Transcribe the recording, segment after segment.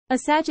A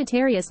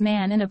Sagittarius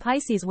man and a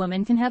Pisces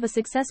woman can have a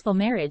successful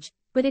marriage,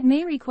 but it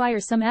may require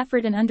some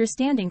effort and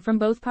understanding from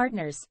both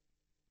partners.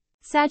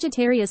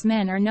 Sagittarius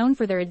men are known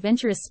for their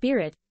adventurous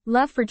spirit,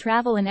 love for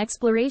travel and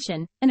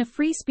exploration, and a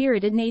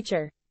free-spirited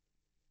nature.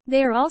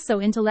 They are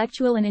also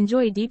intellectual and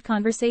enjoy deep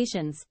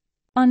conversations.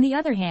 On the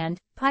other hand,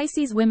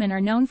 Pisces women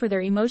are known for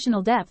their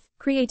emotional depth,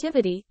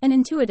 creativity, and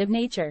intuitive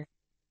nature.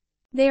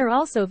 They are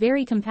also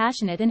very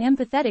compassionate and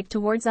empathetic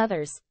towards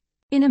others.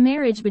 In a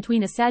marriage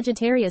between a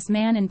Sagittarius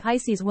man and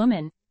Pisces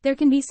woman, there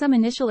can be some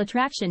initial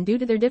attraction due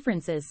to their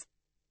differences.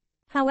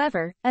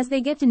 However, as they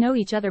get to know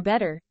each other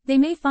better, they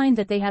may find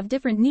that they have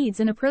different needs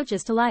and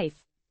approaches to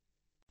life.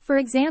 For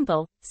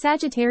example,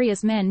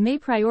 Sagittarius men may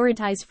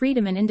prioritize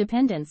freedom and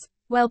independence,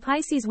 while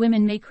Pisces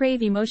women may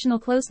crave emotional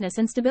closeness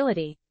and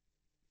stability.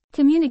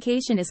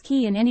 Communication is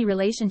key in any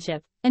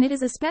relationship, and it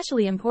is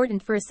especially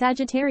important for a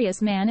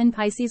Sagittarius man and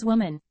Pisces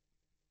woman.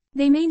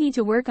 They may need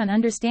to work on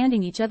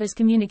understanding each other's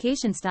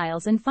communication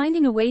styles and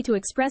finding a way to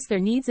express their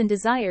needs and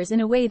desires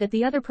in a way that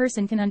the other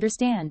person can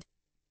understand.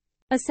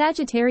 A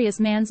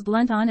Sagittarius man's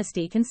blunt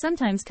honesty can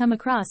sometimes come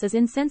across as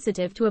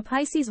insensitive to a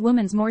Pisces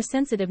woman's more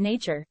sensitive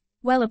nature,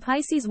 while a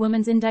Pisces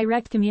woman's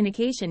indirect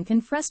communication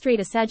can frustrate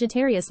a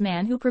Sagittarius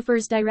man who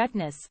prefers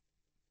directness.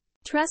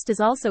 Trust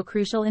is also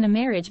crucial in a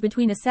marriage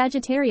between a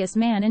Sagittarius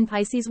man and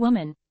Pisces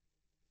woman.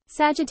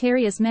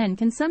 Sagittarius men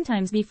can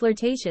sometimes be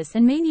flirtatious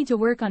and may need to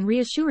work on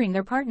reassuring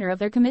their partner of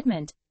their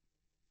commitment.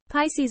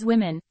 Pisces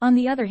women, on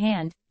the other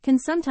hand, can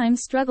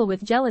sometimes struggle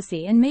with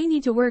jealousy and may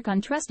need to work on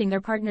trusting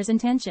their partner's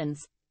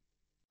intentions.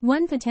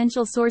 One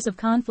potential source of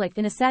conflict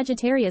in a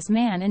Sagittarius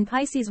man and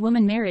Pisces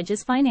woman marriage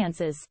is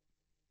finances.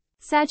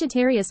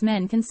 Sagittarius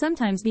men can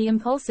sometimes be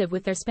impulsive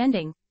with their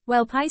spending,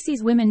 while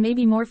Pisces women may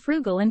be more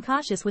frugal and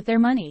cautious with their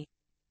money.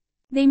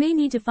 They may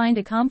need to find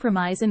a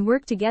compromise and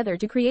work together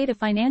to create a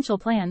financial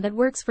plan that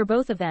works for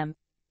both of them.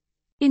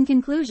 In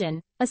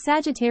conclusion, a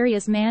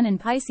Sagittarius man and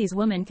Pisces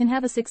woman can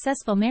have a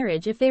successful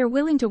marriage if they are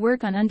willing to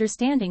work on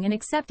understanding and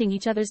accepting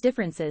each other's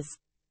differences.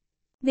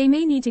 They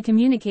may need to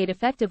communicate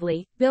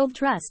effectively, build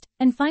trust,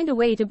 and find a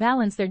way to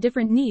balance their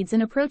different needs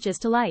and approaches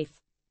to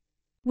life.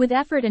 With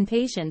effort and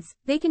patience,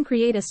 they can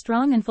create a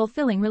strong and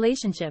fulfilling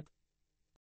relationship.